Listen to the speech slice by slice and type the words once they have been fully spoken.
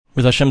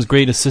With Hashem's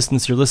great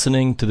assistance, you're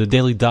listening to the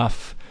Daily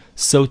Daf,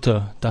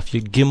 Sota, Daf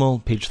Yud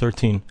Gimel, page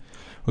 13.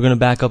 We're going to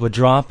back up a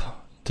drop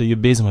to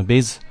Yud Beis and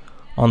Beis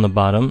on the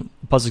bottom.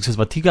 The pasuk says,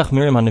 "Vatikach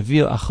Miriam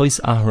hanavia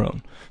achois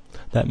Aharon."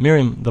 That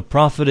Miriam, the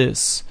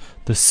prophetess,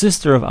 the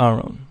sister of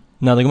Aaron.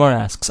 Now the Gemara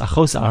asks,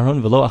 "Achos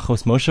Aaron velo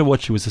achos Moshe?"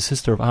 What, she was the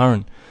sister of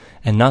Aaron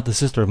and not the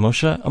sister of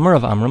Moshe? Amar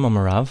Rav Amram,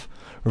 Amar Rav.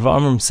 Rav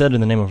Amram said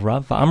in the name of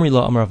Rav. Va'amri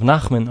lo Amar Rav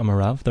Nachman, Amar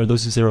Rav. There are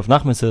those who say Rav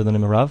Nachman said in the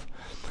name of Rav.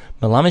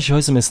 There was a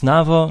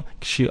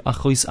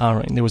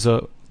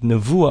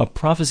nevuah, a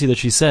prophecy that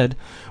she said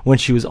when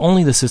she was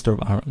only the sister of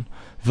Aaron.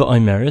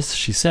 V'oimeris,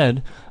 she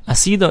said,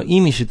 "Asida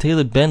imi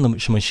sheteled ben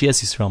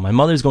l'Mashiach Yisrael." My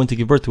mother is going to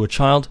give birth to a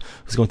child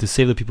who's going to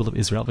save the people of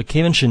Israel.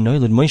 V'kevan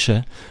shenoiled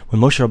Moshe,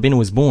 when Moshe Rabbeinu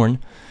was born,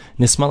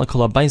 nismala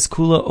kol habayis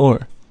kula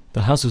or,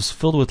 the house was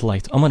filled with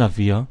light. Amar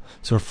Avia,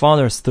 so her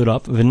father stood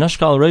up,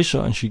 v'nashkal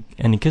reisha,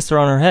 and he kissed her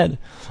on her head.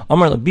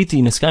 Amar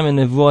labiti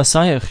niskayim nevuah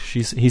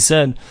sayach. He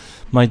said,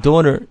 "My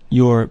daughter,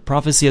 your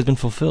prophecy has been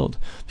fulfilled."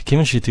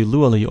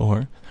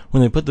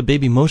 When they put the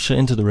baby Moshe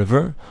into the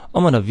river,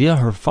 Amar Avia,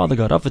 her father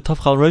got up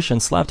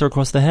and slapped her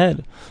across the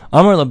head.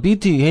 Amar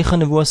labiti heicha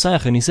nevuah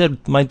sayach, and he said,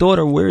 "My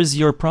daughter, where is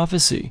your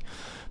prophecy?"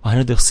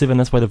 And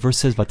that's why the verse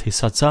says,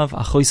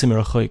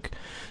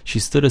 she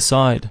stood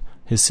aside,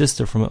 his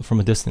sister, from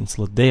a distance,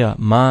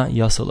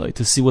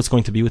 to see what's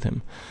going to be with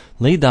him.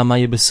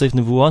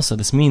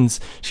 This means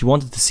she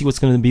wanted to see what's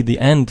going to be the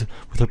end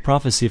with her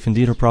prophecy, if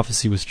indeed her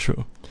prophecy was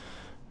true.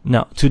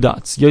 Now, two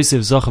dots.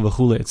 Yosef zacha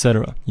v'chule,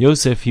 etc.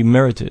 Yosef, he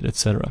merited,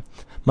 etc.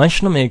 Why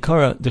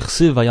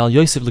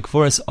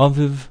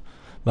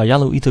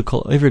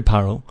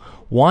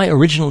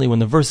originally, when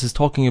the verse is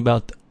talking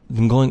about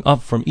them going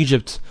up from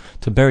Egypt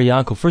to bury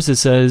Yaakov, first it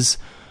says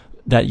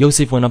that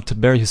Yosef went up to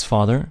bury his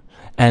father,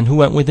 and who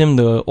went with him?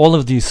 All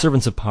of the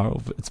servants of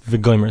Paro, it's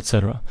V'gomer,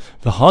 etc.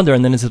 V'hader,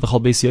 and then it says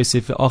V'chal beis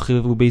Yosef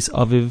v'achiv v'beis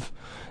aviv,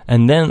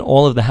 and then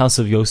all of the house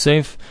of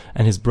Yosef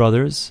and his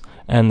brothers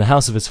and the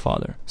house of his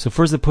father. So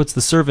first it puts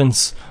the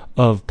servants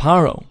of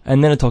Paro,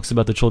 and then it talks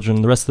about the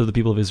children, the rest of the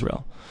people of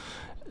Israel.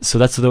 So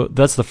that's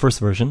the first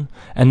version.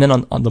 And then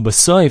on the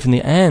Basayif, in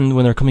the end,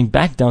 when they're coming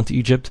back down to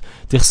Egypt,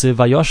 Tichsev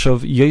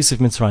Vayashav Yosef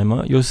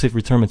Mitzrayma, Yosef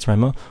returned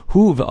Mitzrayma,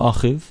 Hu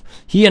v'achiv,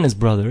 he and his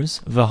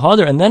brothers,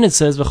 v'hader, and then it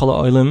says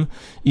V'chala oilim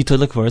ito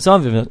lekvaris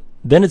aviv.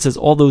 Then it says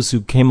all those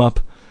who came up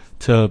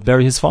to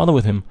bury his father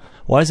with him.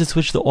 Why does it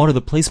switch the order,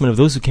 the placement of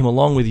those who came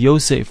along with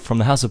Yosef from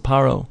the house of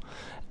Paro,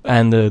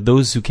 and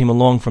those who came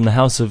along from the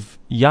house of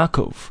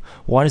Yaakov?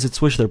 Why does it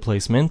switch their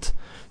placement?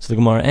 So the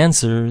Gemara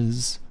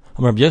answers,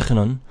 Rabbi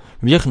Yochanan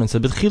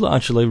said,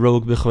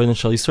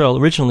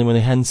 originally, when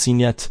they hadn't seen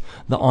yet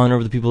the honor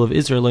of the people of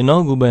Israel,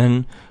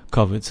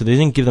 so they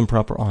didn't give them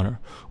proper honor.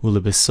 In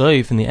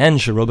the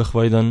end,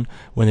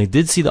 when they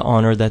did see the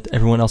honor that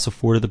everyone else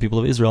afforded the people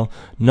of Israel,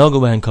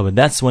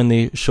 that's when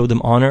they showed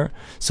them honor.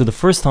 So the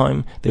first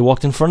time, they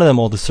walked in front of them,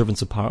 all the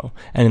servants of Paro,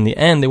 and in the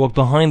end, they walked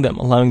behind them,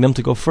 allowing them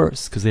to go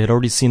first, because they had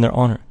already seen their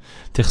honor.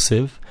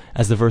 Tichsiv,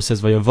 as the verse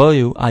says, they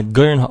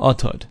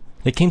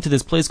came to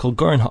this place called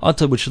Garin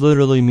Ha'atad, which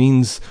literally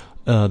means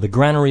the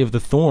granary of the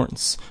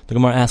thorns. The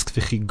Gemara asks, do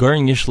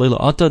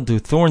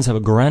thorns have a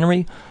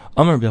granary?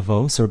 Amar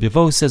Biavo, so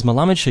Biavo says,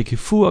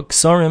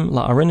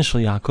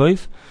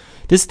 Yaakov.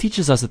 This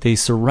teaches us that they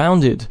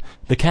surrounded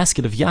the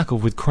casket of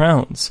Yaakov with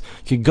crowns,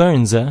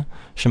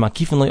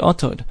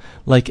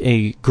 like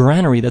a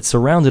granary that's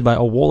surrounded by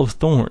a wall of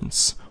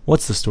thorns.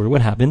 What's the story?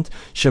 What happened?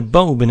 The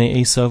children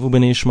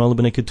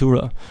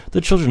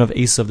of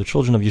Esav, the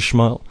children of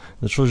Yishmael,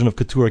 the children of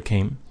Keturah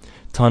came.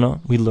 Tana,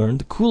 we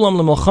learned, Kulam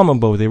l'malchama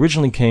bo, they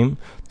originally came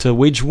to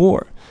wage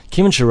war.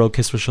 Once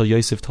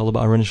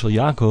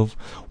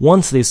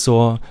they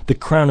saw the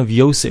crown of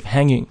Yosef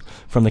hanging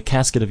from the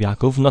casket of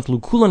Yaakov,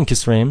 natlu kulan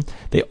kisreim,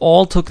 they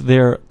all took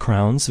their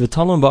crowns,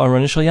 v'talum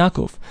ba'aron shel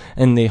Yaakov,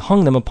 and they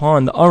hung them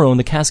upon the aron,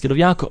 the casket of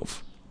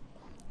Yaakov.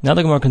 Now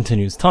the Gemara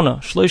continues, Tana,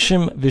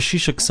 shloshim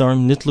v'shisha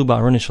ksarim nitlu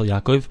ba'aron shel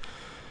Yaakov.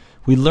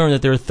 We learned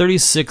that there are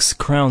 36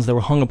 crowns that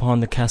were hung upon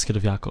the casket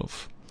of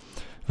Yaakov.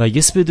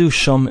 Vayispedu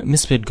sham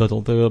misped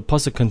gadol. The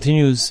pasuk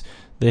continues,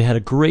 they had a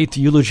great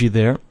eulogy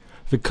there.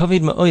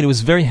 V'kavid ma'od, it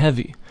was very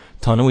heavy.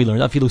 Tana, we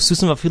learned, afilu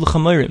susim afilu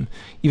chamarim,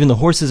 even the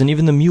horses and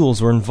even the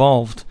mules were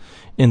involved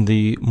in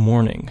the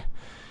mourning.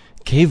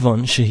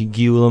 Kevan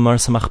shehigiu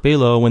l'maras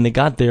hamachpelah, when they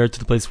got there to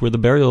the place where the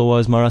burial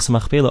was, maras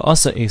hamachpelah,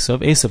 asa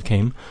Esav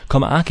came,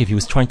 Kama Akiv, he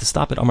was trying to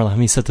stop it. Amar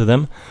lahem, he said to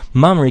them,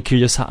 Mamre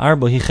Kiryas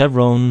Ha'arba hi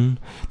Chevron.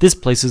 This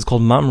place is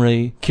called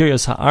Mamre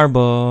Kiryas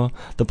Ha'arba,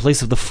 the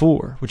place of the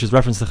four, which is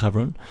reference to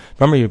Chevron.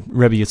 Mamre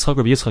Rabbi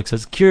Yitzchak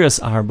says, Kiryas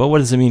Ha'arba, what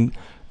does it mean,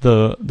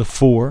 the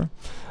four?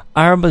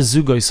 Arba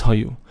Zugos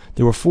Hayu.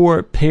 There were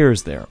 4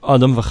 pairs there,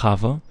 Adam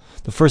v'Chava,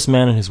 the first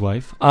man and his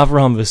wife,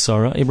 Avraham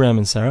v'Sarah, Abraham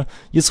and Sarah,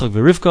 Yitzchak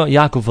v'Rivka,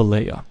 Yaakov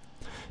v'Leah.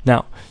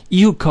 Now,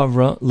 Ihu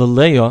kavra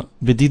l'Leah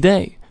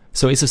v'didei.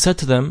 So Esau said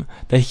to them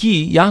that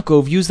he,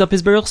 Yaakov, used up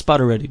his burial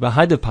spot already.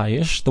 B'haida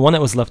payish, the one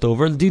that was left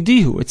over,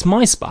 didihu, it's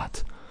my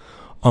spot.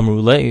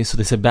 Amrulei, so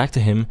they said back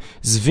to him,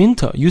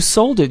 Zvinta, you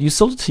sold it to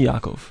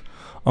Yaakov.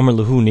 Amar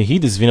lahu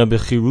nehidis vina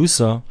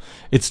bechirusa.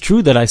 It's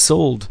true that I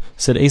sold,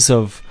 said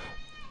Esav,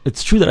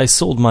 it's true that I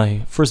sold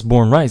my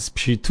firstborn rights,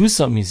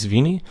 pshitusa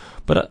misvini,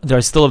 but I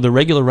still have the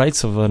regular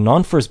rights of a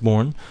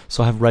non-firstborn,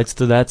 so I have rights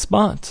to that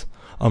spot.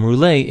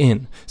 Amrulei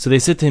in. So they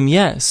said to him,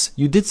 yes,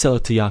 you did sell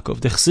it to Yaakov.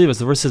 Dechsiv, as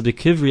the verse says,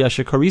 Bekivri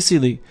asher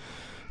karisili.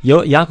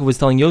 Yaakov was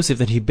telling Yosef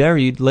that he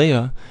buried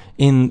Leah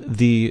in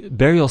the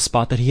burial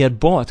spot that he had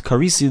bought.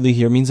 Karisili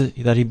here means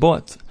that he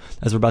bought.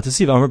 As we're about to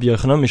see, Rabbi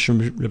Yochanan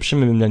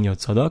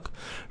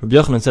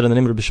said in the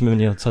name of Rabbi Shimon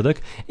ben Tzadok,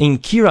 in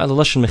Kira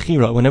al-Lashon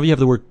Mechira, whenever you have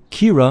the word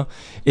Kira,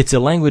 it's a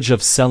language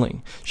of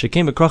selling.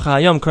 Shekem b'kracha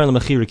hayam karan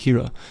l'mechira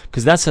Kira,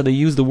 because that's how they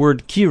use the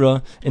word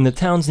Kira in the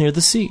towns near the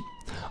sea.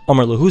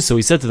 Amar lahu, so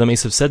he said to them,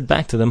 Esav said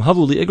back to them,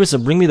 Havu li igrasa,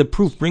 bring me the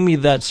proof, bring me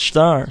that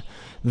shtar,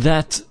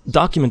 that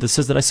document that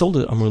says that I sold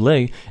it.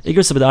 Amrulei,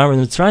 igrasa b'da'ar in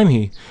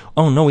Mitzrayim.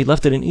 Oh no, he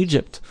left it in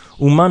Egypt.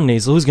 Uman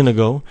Nezel, who's going to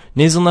go?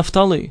 Nezel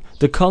Naphtali,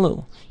 the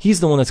Kalil. He's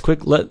the one that's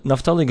quick. Let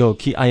Naphtali go.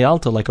 Ki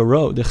ayalta, like a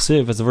row.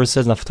 Dechsiv, as the verse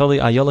says, Naphtali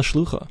ayala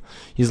shlucha.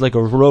 He's like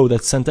a row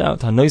that's sent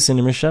out. Hanoisin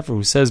Imre Shefer,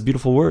 who says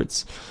beautiful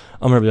words.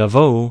 Amar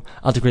b'avo,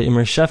 al tikre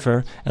Imre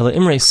Shefer, ela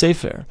Imre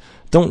Sefer.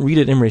 Don't read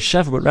it Imre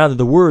Shefer, but rather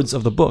the words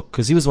of the book,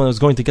 because he was the one that was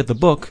going to get the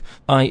book,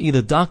 i.e.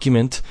 the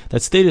document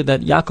that stated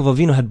that Yaakov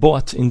Avinu had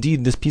bought,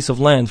 indeed, this piece of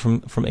land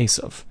from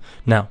Esav.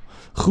 Now,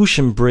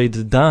 Chushim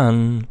braid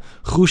Dan,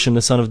 Chushim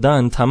the son of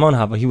Dan, Taman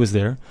Hava, he was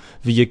there.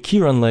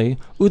 V'yakiran le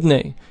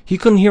udne. He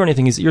couldn't hear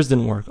anything, his ears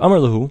didn't work. Amar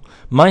lahu,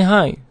 my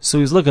hi. So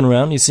he's looking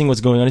around, he's seeing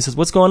what's going on. He says,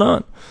 what's going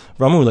on?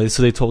 Ramule,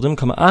 so they told him,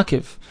 Kama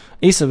Akiv.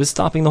 Esav is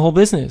stopping the whole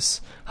business.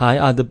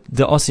 Hi, the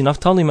Osi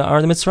Naphtali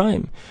ma'ar the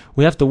Mitzrayim.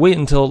 We have to wait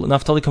until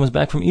Naphtali comes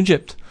back from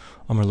Egypt.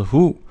 Amar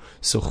lahu.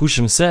 So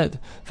Chushim said,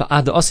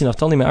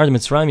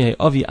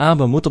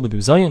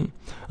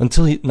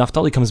 until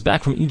Naphtali comes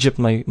back from Egypt,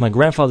 my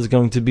grandfather is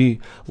going to be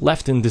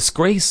left in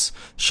disgrace.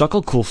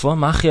 Shakal kulfa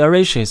machi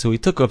areshe. So he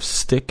took a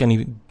stick and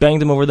he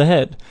banged him over the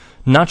head.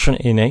 Natran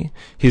ene,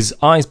 his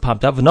eyes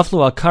popped out.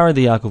 V'naflu akara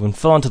de Yaakov, and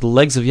fell onto the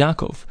legs of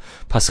Yaakov.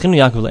 Paschinu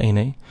Yaakov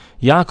le'ene.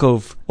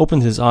 Yaakov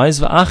opened his eyes,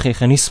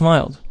 v'achech, and he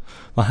smiled.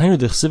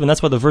 And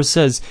that's why the verse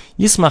says,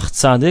 Yismach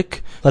tzadik,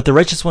 let the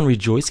righteous one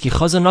rejoice, ki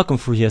chazanakum,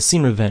 for he has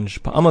seen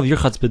revenge. Pa'amav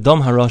yirchatz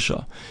bedam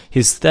harasha.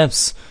 His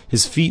steps,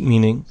 his feet,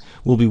 meaning,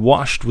 will be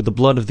washed with the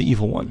blood of the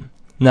evil one.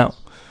 Now,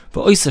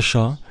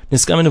 v'oisasha,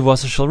 niskamin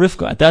nevasa shel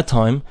Rivka. At that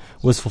time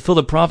was fulfilled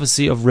the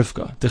prophecy of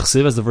Rivka.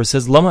 Tichsiv, as the verse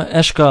says, Lama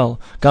eshkal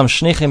gam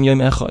shnechem yom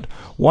echad.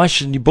 Why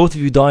should both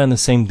of you die on the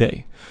same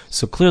day?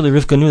 So clearly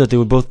Rivka knew that they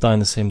would both die on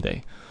the same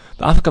day.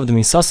 Even though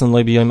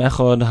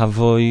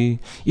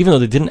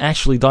they didn't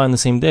actually die on the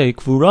same day,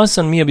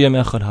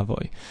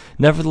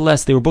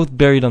 nevertheless they were both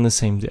buried on the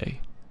same day.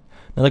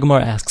 Now the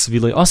Gemara asks,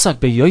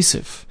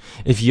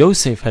 if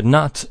Yosef had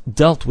not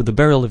dealt with the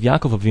burial of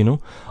Yaakov Avinu,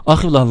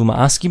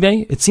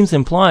 it seems to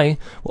imply,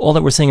 all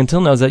that we're saying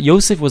until now is that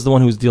Yosef was the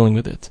one who was dealing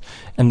with it.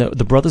 And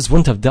the brothers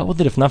wouldn't have dealt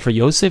with it if not for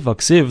Yosef.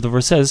 The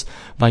verse says,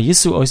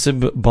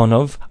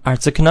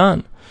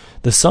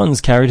 the sons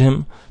carried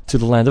him to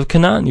the land of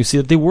Canaan. You see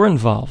that they were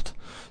involved.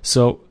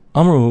 So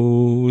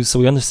Amru, so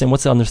we understand,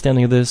 what's the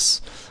understanding of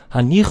this?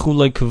 They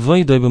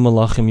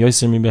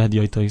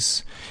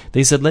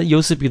said, let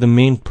Yosef be the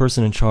main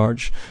person in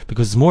charge,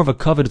 because it's more of a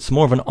covet, it's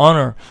more of an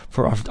honor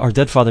for our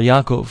dead father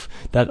Yaakov,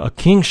 that a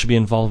king should be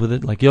involved with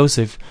it, like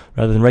Yosef,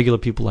 rather than regular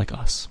people like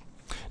us.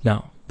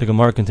 Now, the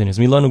Gemara continues,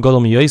 Milanu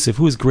Golom Yosef,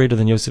 who is greater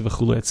than Yosef,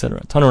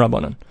 etc. Tanu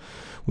Rabbanan.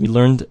 We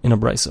learned in a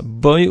brisa.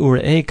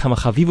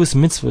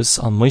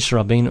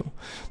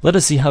 Let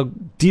us see how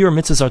dear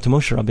mitzvahs are to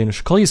Moshe Rabbeinu.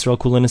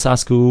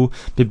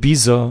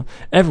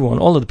 Everyone,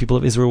 all of the people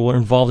of Israel were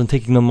involved in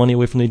taking the money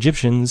away from the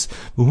Egyptians.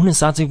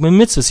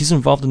 He's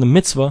involved in the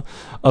mitzvah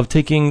of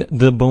taking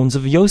the bones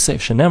of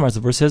Yosef. Shenemar, as the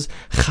verse says,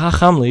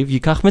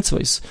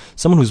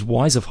 someone who's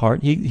wise of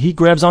heart, he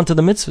grabs onto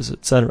the mitzvahs,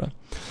 etc.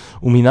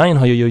 So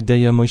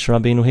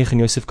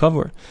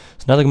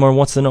now the Gemara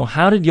wants to know,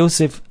 how did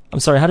Moshe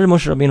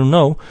Rabbeinu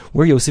know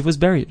where Yosef was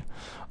buried?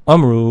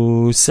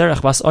 Amru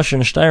Serach bas Asher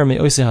neshtayr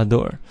me'osei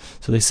hador.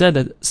 So they said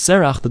that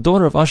Serach, the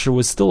daughter of Asher,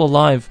 was still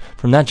alive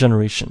from that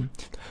generation.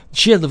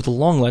 She had lived a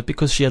long life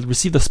because she had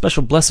received a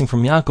special blessing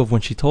from Yaakov when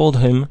she told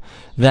him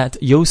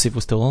that Yosef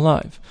was still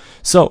alive.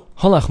 So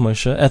Halach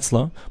Moshe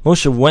Etzla,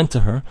 Moshe went to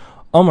her.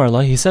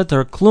 Amarla, he said to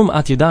her, Klum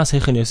at yadas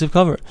hechen Yosef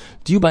cover.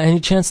 Do you by any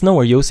chance know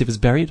where Yosef is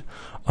buried?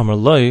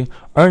 Amarloi,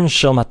 Arn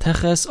shel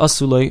mateches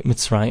asuloi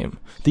Mitzrayim.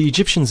 The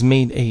Egyptians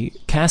made a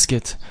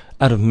casket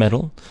out of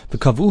metal, the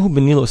kavuhu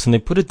benilos, and they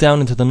put it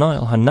down into the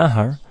Nile,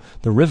 Hanahar,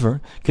 the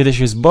river,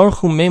 kedeshes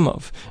barchu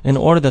memav, in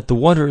order that the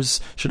waters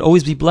should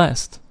always be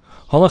blessed.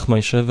 Halach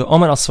Moshe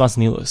ve'omer al svas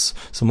Nilus.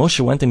 So Moshe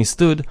went and he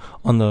stood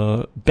on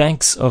the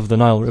banks of the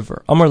Nile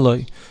River. Amar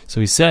loy.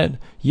 So he said,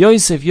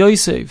 Yosef,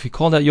 Yosef, he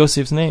called out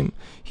Yosef's name.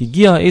 The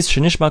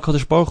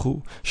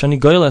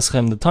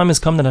time has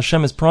come that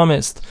Hashem has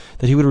promised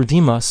that He would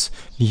redeem us.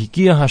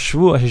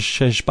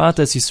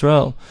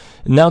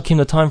 Now came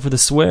the time for the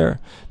swear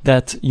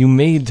that you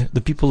made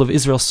the people of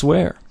Israel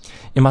swear.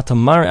 If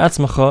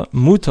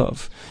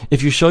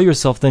you show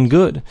yourself, then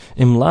good.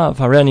 And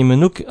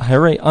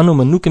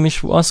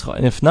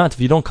if not,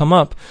 if you don't come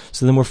up,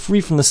 so then we're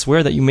free from the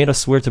swear that you made us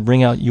swear to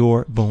bring out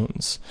your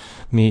bones.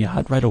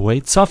 Miyad, right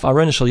away. Tzaf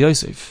Aron Shel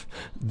Yosef.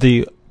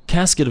 The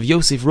casket of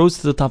Yosef rose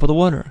to the top of the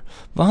water.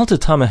 And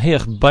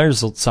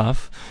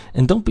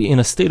don't be in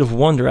a state of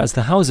wonder as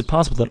to how is it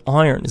possible that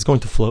iron is going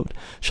to float.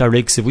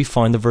 We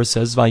find the verse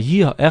says,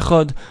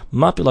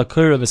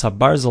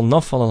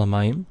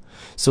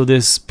 so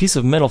this piece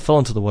of metal fell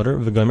into the water,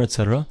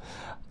 etc.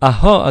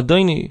 Aha,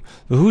 Adoni,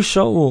 who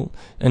Shaul?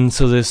 And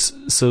so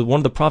one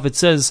of the prophets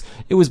says,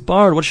 it was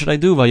barred, what should I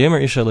do? Vayemer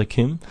Ish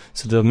Elokim.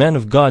 So the man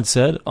of God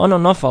said, Ana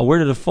Nafa, where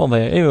did it fall?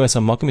 Vayemer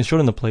Esamakim, he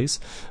showed in the place.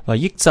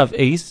 Vayikzav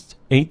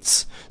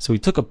Eitz, so he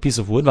took a piece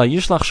of wood,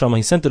 Vayishlach Shama,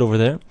 he sent it over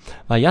there.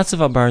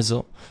 Vayatzav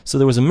Barzel. So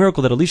there was a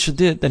miracle that Elisha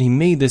did, that he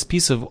made this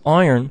piece of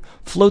iron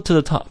float to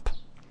the top.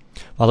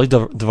 So it's a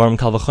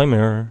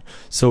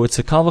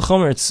kal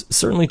v'chomer, it's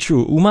certainly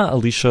true. Uma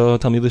Elisha,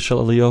 Talmido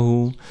shel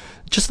Eliyahu.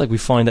 Just like we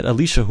find that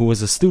Elisha, who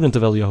was a student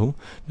of Eliyahu,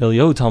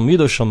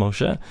 Talmido shel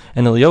Moshe,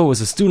 and Eliyahu was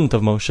a student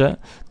of Moshe,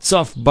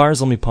 Tzaf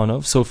barzel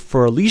mipanov. So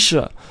for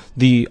Elisha,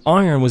 the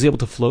iron was able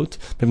to float.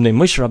 So certainly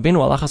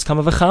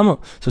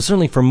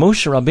for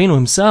Moshe Rabbeinu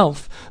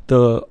himself,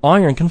 the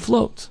iron can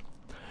float.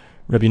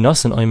 Rabbi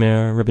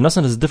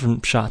Nassan has a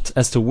different shot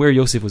as to where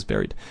Yosef was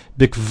buried.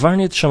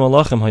 Bikvarnit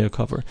Shamalachem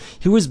Hayakavar.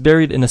 He was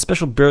buried in a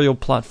special burial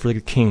plot for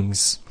the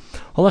kings.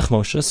 Halach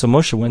Moshe, so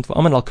Moshe went,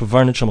 Amar al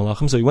Kvarnit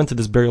Shamalachem, so he went to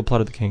this burial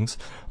plot of the kings.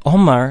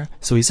 Omar,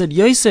 so he said,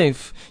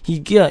 Yosef, the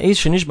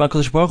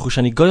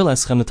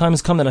time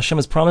has come that Hashem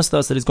has promised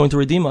us that He's going to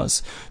redeem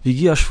us.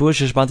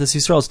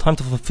 It's time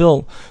to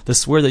fulfill the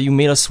swear that you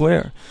made us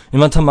swear.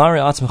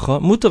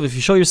 Mutav, if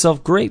you show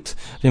yourself, great.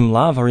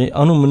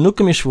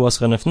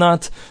 If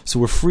not, so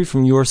we're free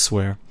from your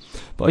swear.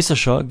 At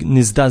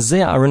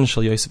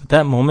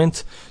that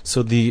moment,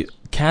 so the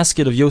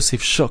casket of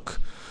Yosef shook.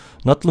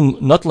 Not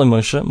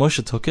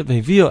Moshe took it,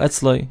 and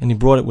he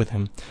brought it with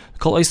him.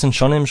 The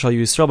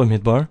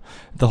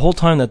whole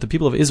time that the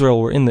people of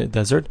Israel were in the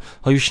desert,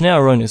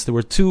 there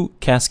were two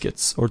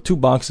caskets, or two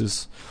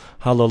boxes.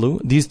 Halalu,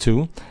 these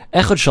two.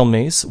 Echad shel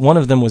meis, one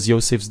of them was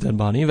Yosef's dead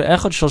body.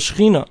 Ve'echad shel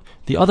shechina,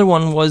 the other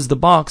one was the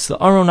box,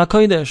 the Aron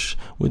HaKodesh,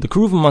 with the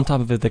keruvim on top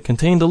of it that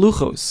contained the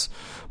luchos.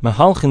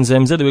 Mahalchin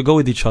zem zeh, they would go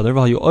with each other.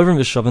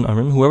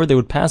 Whoever they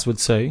would pass would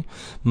say,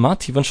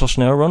 Mativan shel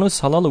shnei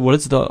aronos halalu.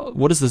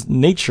 What is the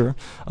nature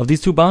of these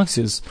two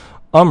boxes?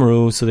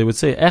 Amru, so they would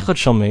say, Echad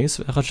shel meis,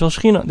 Echad shel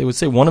shechina. They would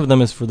say one of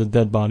them is for the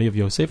dead body of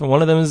Yosef, and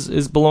one of them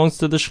is belongs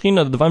to the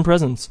shechina, the divine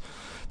presence.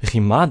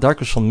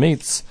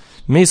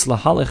 Why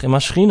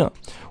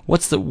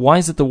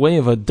is it the way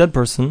of a dead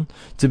person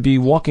to be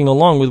walking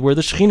along with where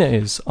the shechina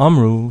is?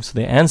 Amru, so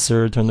they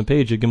answered, turn the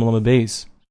page, Gimel Amud Beis.